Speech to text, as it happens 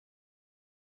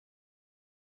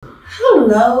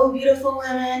Hello, beautiful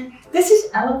women. This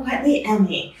is Eloquently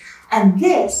Emmie, and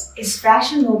this is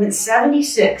Fashion Moment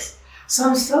 76. So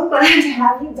I'm so glad to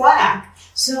have you back.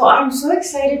 So I'm so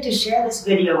excited to share this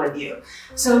video with you.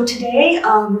 So today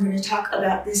we're going to talk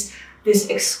about this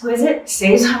exquisite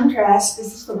Sezane dress.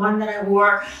 This is the one that I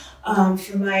wore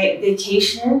for my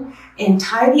vacation in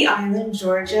Tybee Island,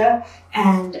 Georgia.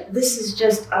 And this is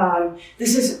just,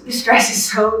 this dress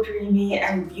is so dreamy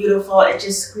and beautiful. It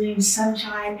just screams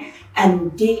sunshine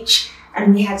and beach.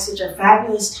 And we had such a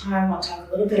fabulous time. I'll talk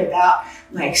a little bit about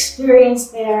my experience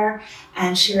there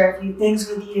and share a few things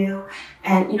with you.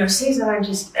 And, you know, Sezane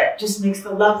just makes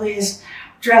the loveliest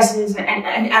dresses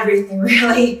and everything,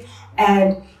 really.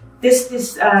 And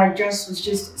this dress was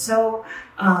just so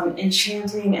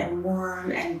enchanting and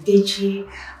warm and beachy.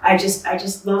 I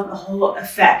just love the whole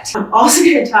effect. I'm also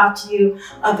going to talk to you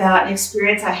about an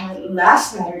experience I had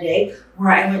last Saturday where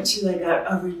I went to like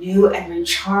a renew and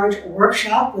recharge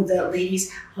workshop with the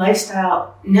Ladies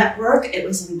Lifestyle Network. It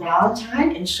was in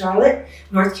Valentine in Charlotte,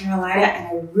 North Carolina, and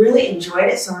I really enjoyed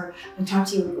it. So I'm going to talk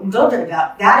to you a little bit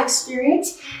about that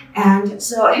experience. And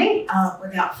so, hey,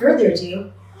 without further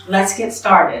ado, let's get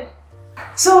started.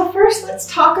 So first, let's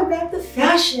talk about the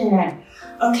fashion.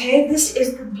 Okay, this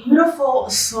is the beautiful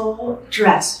Sol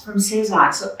dress from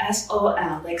Sezane, so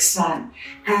S-O-L, like sun.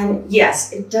 And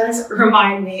yes, it does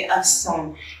remind me of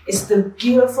sun. It's the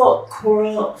beautiful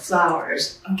coral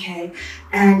flowers, okay?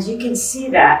 And you can see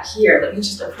that here. Let me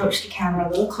just approach the camera a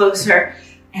little closer,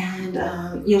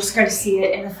 and you'll start to see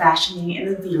it in the fashioning,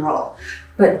 in the B-roll.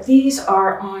 But these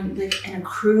are on like an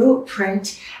ecru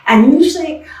print, and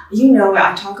usually, you know,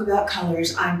 I talk about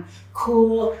colors. I'm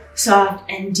cool, soft,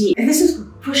 and deep. And this is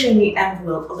pushing the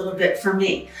envelope a little bit for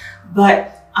me,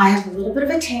 but I have a little bit of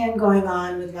a tan going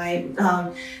on with my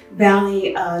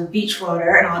Bali beach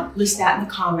water, and I'll list that in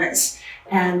the comments.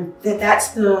 And that's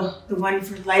the one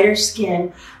for lighter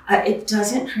skin. It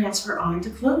doesn't transfer onto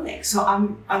clothing, so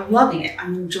I'm loving it.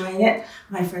 I'm enjoying it.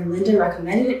 My friend Linda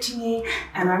recommended it to me,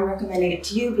 and I'm recommending it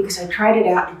to you because I tried it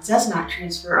out. It does not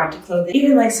transfer onto clothing,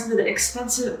 even like some of the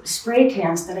expensive spray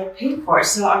tans that I paid for.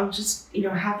 So I'm just, you know,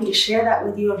 happy to share that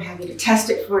with you. I'm happy to test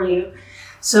it for you.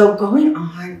 So going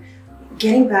on,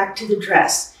 getting back to the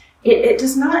dress, it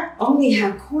does not only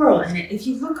have coral in it. If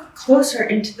you look closer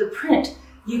into the print,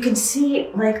 you can see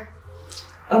like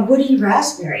a woody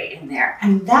raspberry in there.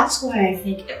 And that's why I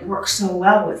think it works so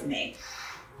well with me,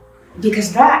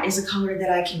 because that is a color that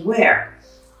I can wear.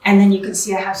 And then you can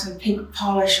see I have some pink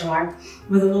polish on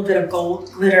with a little bit of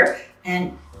gold glitter.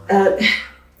 And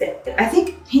I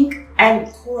think pink and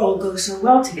coral go so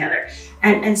well together.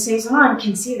 And Sezane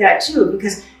can see that too,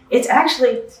 because it's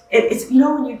actually, it's you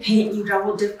know when you paint, you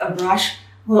double dip a brush?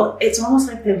 Well, it's almost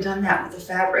like they've done that with the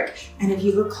fabric. And if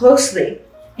you look closely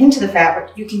into the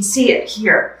fabric, you can see it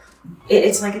here.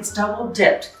 It's like it's double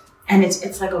dipped, and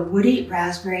it's like a woody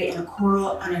raspberry and a coral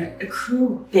on an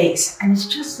ecru base, and it's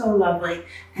just so lovely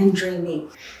and dreamy.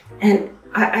 And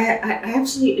I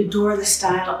absolutely adore the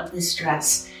style of this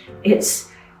dress. It's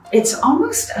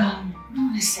almost what do I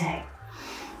want to say?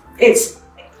 It's,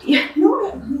 you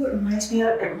know who it reminds me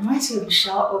of? It reminds me of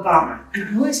Michelle Obama. And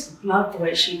I always loved the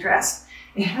way she dressed.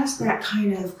 It has that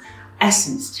kind of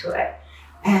essence to it.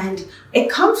 And it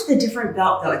comes with a different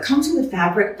belt though. It comes with a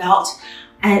fabric belt.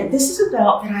 And this is a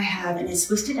belt that I have, and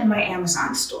it's listed in my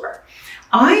Amazon store.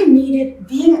 I needed,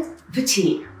 being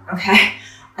petite, okay?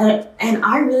 And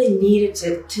I really needed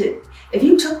to, if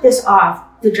you took this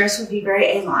off, the dress would be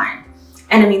very A-line.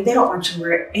 And I mean, they don't want you to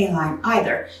wear it A-line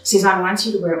either. Sezane wants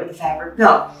you to wear it with a fabric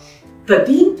belt. But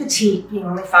being petite, being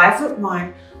only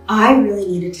 5'1", I really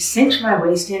needed to cinch my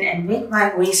waist in and make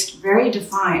my waist very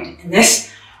defined in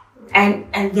this. And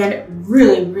then it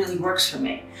really, really works for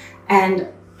me. And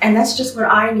that's just what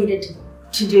I needed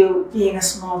to do being a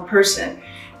small person.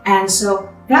 And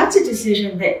so that's a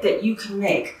decision that you can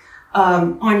make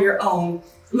on your own,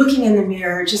 looking in the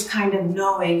mirror, just kind of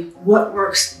knowing what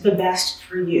works the best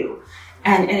for you.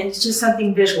 And it's just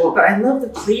something visual. But I love the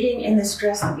pleating in this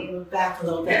dress. Let me move back a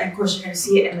little bit. And of course, you're going to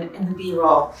see it in the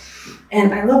B-roll.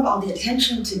 And I love all the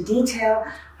attention to detail.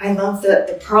 I love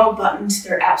the pearl buttons.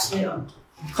 They're absolutely,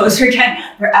 closer again,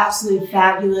 they're absolutely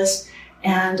fabulous.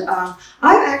 And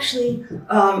I've actually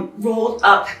rolled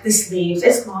up the sleeves.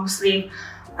 It's long sleeve,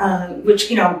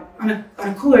 which, you know, on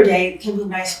a cooler day can be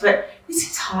nice, but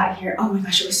it's hot here. Oh my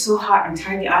gosh, it was so hot on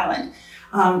Tybee Island.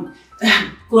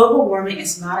 Global warming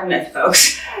is not a myth,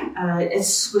 folks. It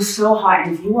was so hot,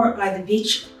 and if you weren't by the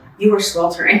beach, you were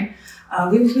sweltering.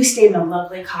 We stayed in a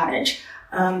lovely cottage.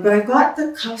 But I've got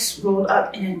the cuffs rolled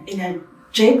up in a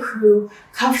J. Crew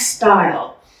cuff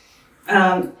style,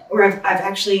 where I've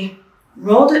actually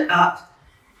rolled it up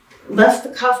left the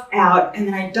cuff out, and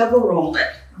then I double rolled it,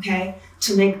 okay,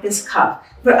 to make this cuff.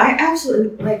 But I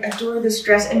absolutely like adore this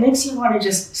dress. It makes you want to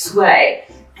just sway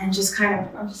and just kind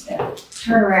of, I'm just gonna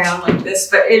turn around like this,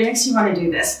 but it makes you want to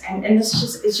do this. And this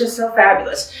just, it's just so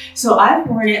fabulous. So I've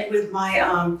worn it with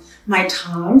my, my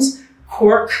Tom's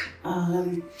cork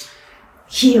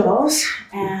heels,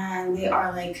 and they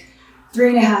are like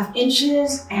 3.5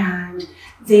 inches, and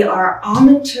they are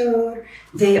almond toed.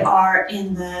 They are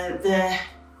in the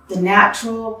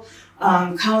natural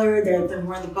color. They're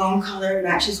more the bone color,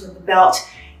 matches with the belt,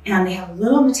 and they have a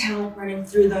little metallic running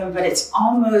through them, but it's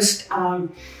almost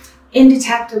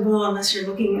indetectable unless you're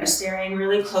looking or staring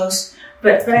really close.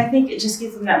 But I think it just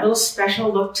gives them that little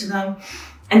special look to them.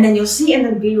 And then you'll see in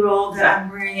the B-roll that I'm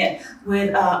wearing it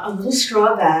with a little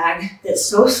straw bag that's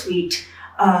so sweet.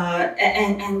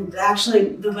 And actually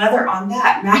the leather on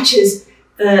that matches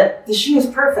the shoes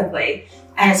perfectly.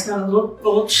 And it's got a little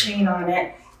gold chain on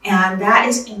it. And that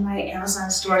is in my Amazon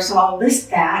store, so I'll list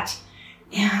that.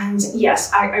 And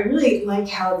yes, I really like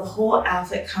how the whole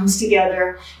outfit comes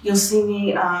together. You'll see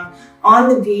me on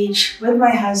the beach with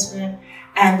my husband,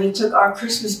 and we took our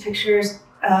Christmas pictures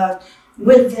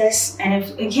with this. And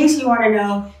if, in case you want to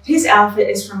know, his outfit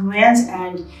is from Land's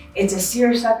End. It's a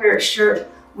seersucker shirt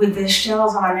with the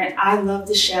shells on it. I love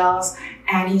the shells,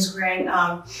 and he's wearing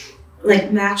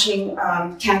like matching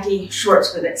khaki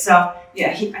shorts with it. So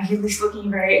yeah, he's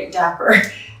looking very dapper,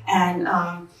 and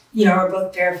you know, we're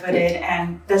both barefooted,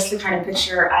 and that's the kind of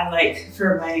picture I like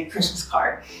for my Christmas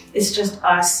card. It's just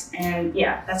us, and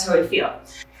yeah, that's how we feel.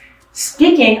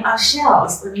 Speaking of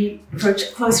shells, let me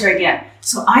approach closer again.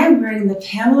 So I am wearing the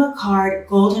Pamela card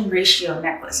golden ratio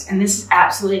necklace, and this is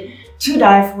absolutely to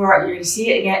die for. You're gonna see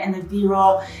it again in the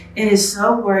B-roll. It is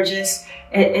so gorgeous.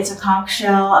 It's a conch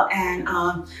shell, and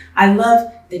I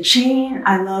love the chain.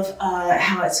 I love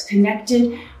how it's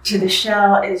connected to the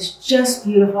shell. It's just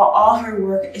beautiful. All her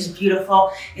work is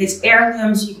beautiful. It's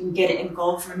heirlooms. You can get it in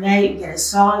gold vermeil. You can get it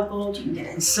solid gold. You can get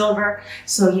it in silver.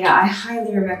 So yeah, I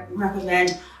highly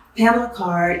recommend Pamela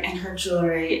card and her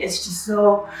jewelry. It's just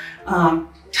so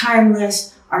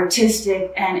timeless,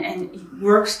 artistic, and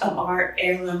works of art,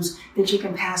 heirlooms that you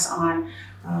can pass on,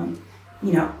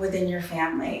 you know, within your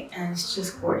family, and it's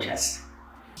just gorgeous.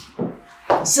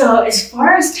 So as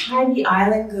far as Tybee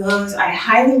Island goes, I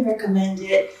highly recommend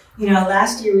it. You know,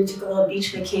 last year we took a little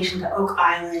beach vacation to Oak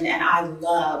Island, and I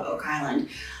love Oak Island.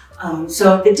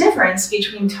 So the difference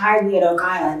between Tybee and Oak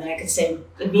Island that I could say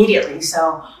immediately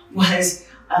was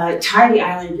Tybee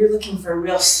Island, you're looking for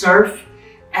real surf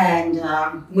and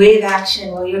wave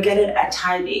action. Well, you'll get it at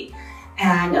Tybee.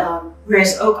 And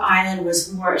whereas Oak Island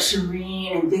was more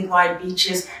serene and big wide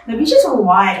beaches. The beaches were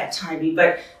wide at Tybee,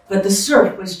 but the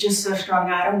surf was just so strong.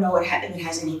 I don't know if it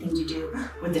has anything to do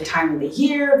with the time of the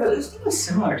year, but it was a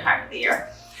similar time of the year.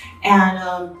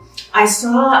 And I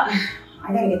saw, I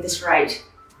gotta get this right.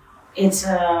 It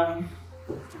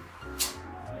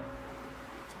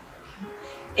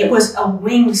was a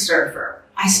wing surfer.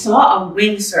 I saw a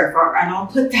wing surfer, and I'll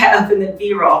put that up in the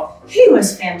B-roll. He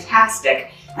was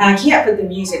fantastic. And I can't put the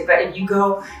music, but if you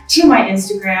go to my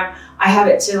Instagram, I have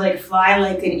it to like Fly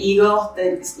Like an Eagle,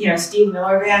 the Steve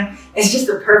Miller band. It's just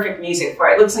the perfect music for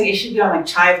it. It looks like it should be on like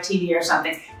Chive TV or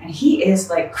something. And he is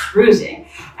like cruising.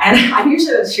 And I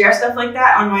usually don't share stuff like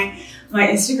that on my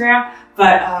Instagram,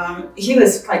 but he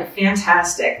was like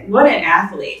fantastic. What an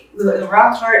athlete. The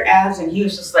rock hard abs, and he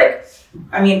was just like,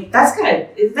 I mean, that's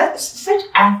such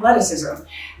athleticism.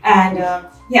 And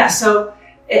yeah, so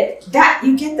that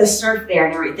you get the surf there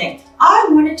and everything. I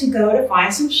wanted to go to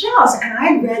find some shells, and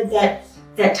I read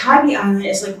that Tybee Island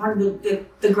is like one of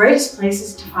the greatest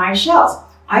places to find shells.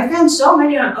 I found so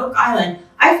many on Oak Island.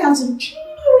 I found some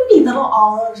teeny little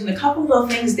olives and a couple little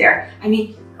things there. I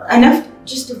mean, enough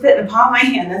just to fit in the palm of my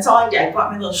hand. That's all I did. I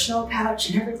bought my little shell pouch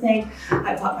and everything.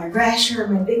 I bought my grass shirt,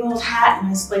 my big old hat, and I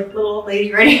was like little old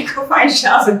lady ready to go find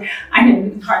shells, and I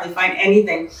didn't hardly find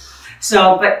anything.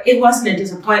 So, but it wasn't a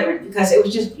disappointment because it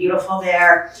was just beautiful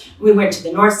there. We went to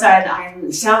the north side of the island,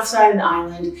 the south side of the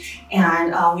island,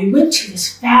 and we went to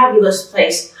this fabulous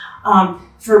place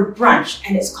for brunch,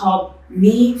 and it's called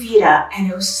Mi Vida,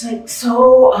 and it was like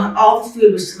so, all the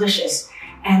food was delicious,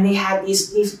 and they had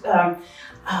these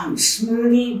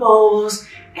smoothie bowls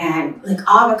and like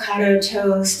avocado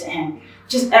toast and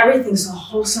just everything so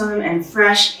wholesome and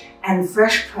fresh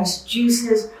pressed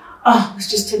juices. Oh, it was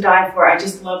just to die for. I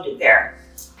just loved it there.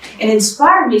 It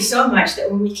inspired me so much that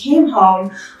when we came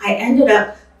home, I ended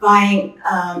up buying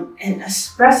an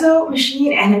espresso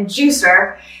machine and a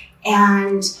juicer,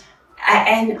 and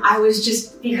I was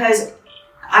just, because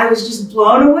I was just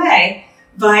blown away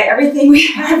by everything we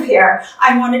had there.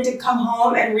 I wanted to come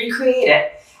home and recreate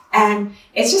it. And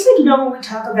it's just like, you know, when we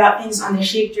talk about things on the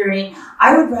chic journey,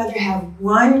 I would rather have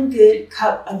one good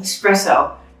cup of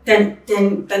espresso than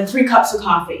 3 cups of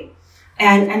coffee.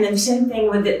 And then the same thing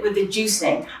with the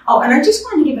juicing. Oh, and I just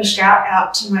wanted to give a shout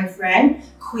out to my friend,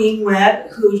 Queen Webb,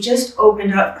 who just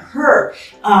opened up her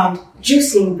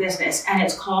juicing business, and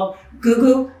it's called Goo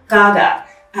Goo Gaga.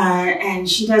 And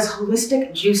she does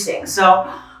holistic juicing. So,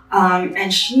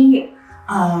 and she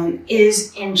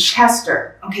is in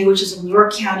Chester, okay, which is in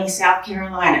York County, South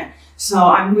Carolina. So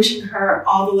I'm wishing her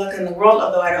all the luck in the world,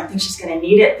 although I don't think she's going to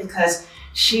need it because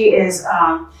she is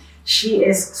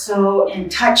so in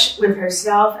touch with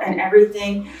herself and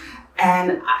everything.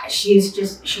 And she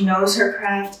knows her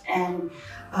craft. And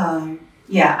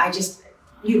yeah,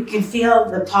 you can feel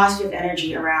the positive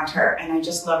energy around her, and I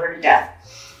just love her to death.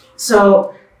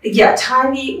 So yeah,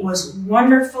 Tybee was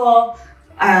wonderful.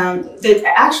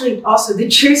 Actually, also the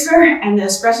juicer and the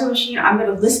espresso machine, I'm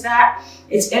going to list that.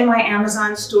 It's in my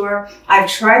Amazon store. I've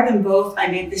tried them both. I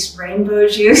made this rainbow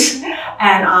juice,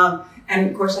 and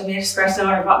of course I made espresso, and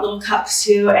I bought little cups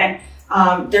too, and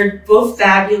they're both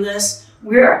fabulous.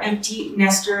 We're empty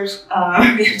nesters.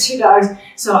 We have 2 dogs,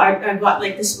 so I bought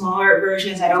like the smaller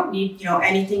versions. I don't need, you know,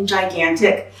 anything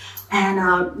gigantic, and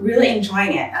really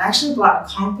enjoying it. I actually bought a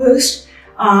compost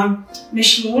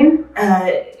machine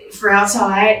for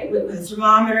outside with a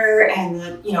thermometer, and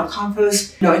the, you know,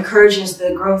 compost, you know, encourages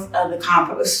the growth of the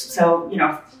compost. So, you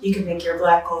know, you can make your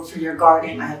black gold for your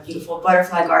garden. I have a beautiful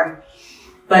butterfly garden.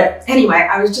 But anyway,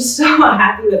 I was just so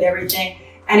happy with everything,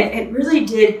 and it really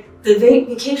did. The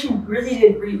vacation really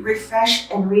did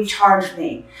refresh and recharge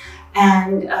me,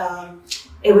 and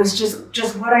it was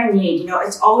just what I need. You know,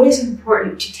 it's always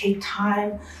important to take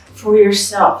time for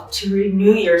yourself, to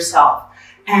renew yourself.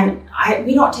 And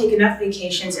we don't take enough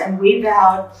vacations, and we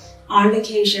vowed on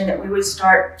vacation that we would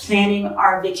start planning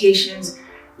our vacations,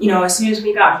 you know, as soon as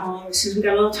we got home, as soon as we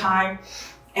got a little time.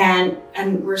 And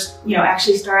we're, you know,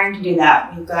 actually starting to do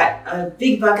that. We've got a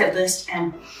big bucket list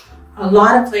and a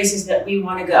lot of places that we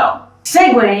want to go.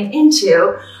 Segueing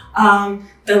into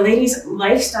the Ladies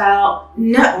Lifestyle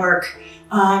Network,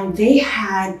 they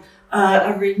had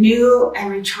a renew and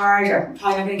recharge. I'm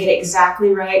probably not going to get it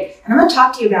exactly right, and I'm going to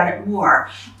talk to you about it more.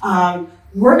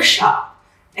 Workshop,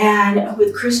 and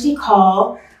with Christy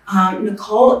Call,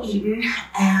 Nicole Eaton,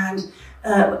 and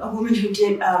a woman who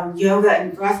did yoga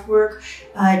and breath work,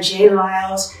 Jay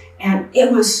Lyles, and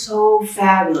it was so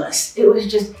fabulous. It was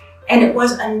just, and it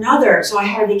was another. So I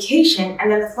had a vacation,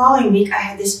 and then the following week I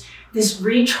had this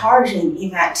recharging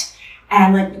event.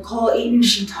 And like Nicole Eaton,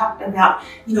 she talked about,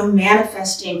 you know,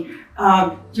 manifesting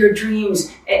your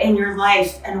dreams in your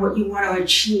life and what you want to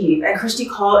achieve. And Christy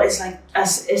Cole is like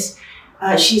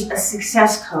she's a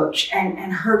success coach,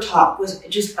 and her talk was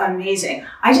just amazing.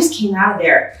 I just came out of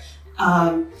there,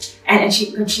 and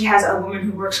she has a woman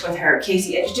who works with her,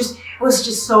 Casey. It was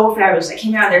just so fabulous. I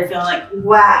came out of there feeling like,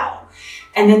 wow.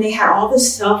 And then they had all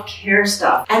this self-care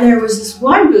stuff, and there was this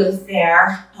one booth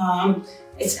there.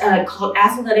 It's called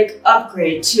Athletic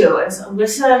Upgrade too. It's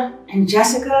Alyssa and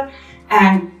Jessica,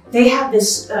 and they have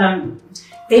this.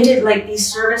 They did like these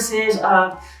services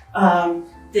of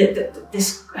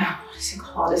this. What is it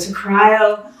called? It's a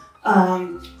cryo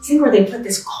thing where they put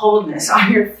this coldness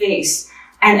on your face,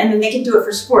 and then they can do it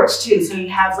for sports too. So you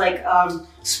have like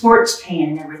sports pain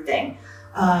and everything.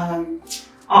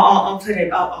 I'll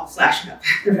flash it up,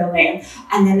 the real name.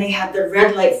 And then they had the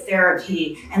red light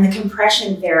therapy and the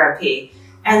compression therapy.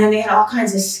 And then they had all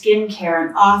kinds of skincare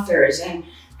and authors and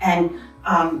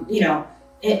you know,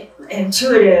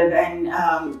 intuitive and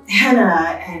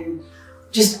henna and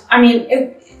just, I mean,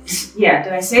 yeah,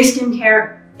 did I say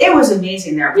skincare? It was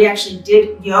amazing there. We actually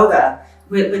did yoga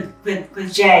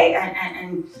with Jay,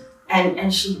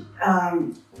 and she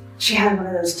had one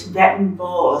of those Tibetan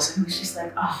bowls, and it was just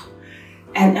like, oh,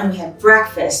 and we had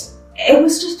breakfast. It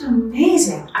was just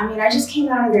amazing. I mean, I just came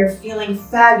out of there feeling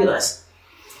fabulous.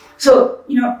 So,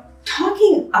 you know,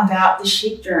 talking about the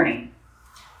chic journey,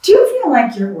 do you feel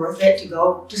like you're worth it to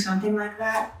go to something like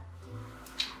that?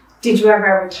 Did you ever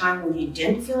have a time when you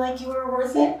didn't feel like you were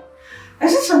worth it?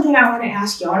 This is something I want to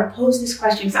ask you. I want to pose this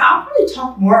question, because I'll probably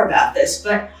talk more about this,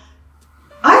 but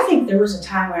I think there was a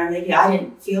time when maybe I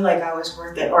didn't feel like I was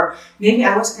worth it, or maybe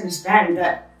I was going to spend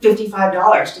that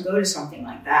 $55 to go to something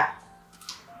like that.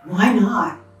 Why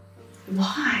not?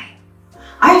 Why?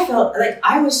 I felt like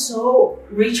I was so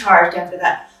recharged after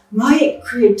that. My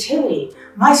creativity,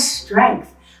 my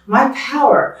strength, my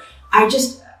power,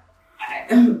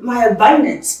 my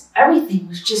abundance, everything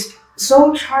was just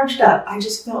so charged up. I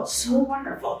just felt so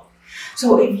wonderful.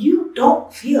 So if you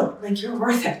don't feel like you're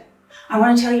worth it, I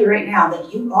want to tell you right now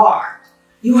that you are.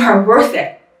 You are worth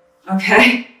it,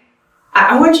 okay?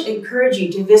 I want to encourage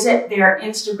you to visit their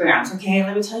Instagrams, okay?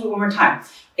 Let me tell you one more time.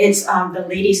 It's the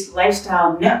Ladies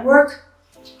Lifestyle Network,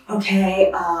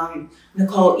 okay?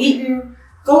 Nicole Eaton.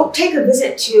 Go take a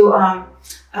visit to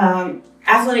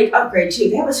Athletic Upgrade too.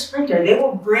 They have a sprinter. They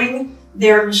will bring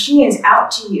their machines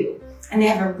out to you, and they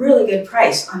have a really good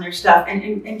price on their stuff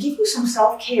and give you some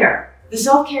self-care, the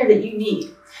self-care that you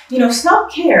need. You know,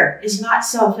 self-care is not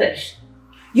selfish.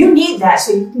 You need that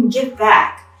so you can give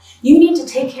back. You need to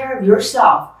take care of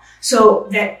yourself so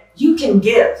that you can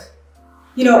give.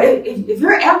 You know, if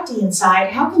you're empty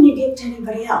inside, how can you give to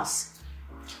anybody else?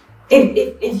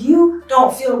 If you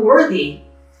don't feel worthy,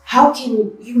 how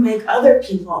can you make other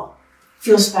people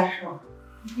feel special?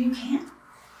 You can't.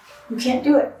 You can't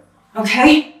do it,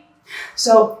 okay?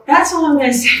 So that's all I'm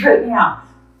going to say right now.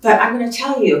 But I'm going to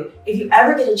tell you, if you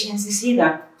ever get a chance to see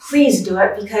them, please do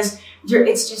it because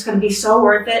it's just going to be so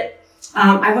worth it.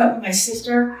 I went with my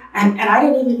sister and I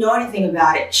didn't even know anything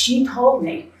about it. She told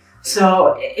me.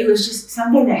 So it was just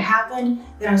something that happened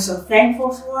that I'm so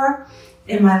thankful for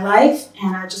in my life,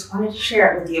 and I just wanted to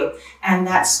share it with you. And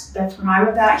that's what I'm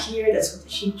about here. That's what the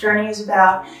Chic Journey is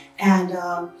about. And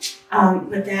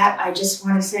with that, I just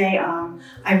want to say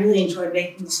I really enjoyed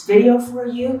making this video for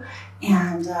you.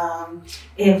 And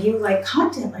if you like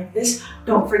content like this,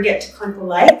 don't forget to click the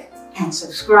like and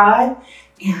subscribe.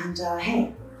 And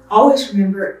hey, always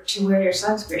remember to wear your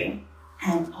sunscreen,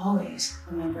 and always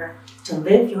remember to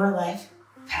live your life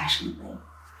passionately.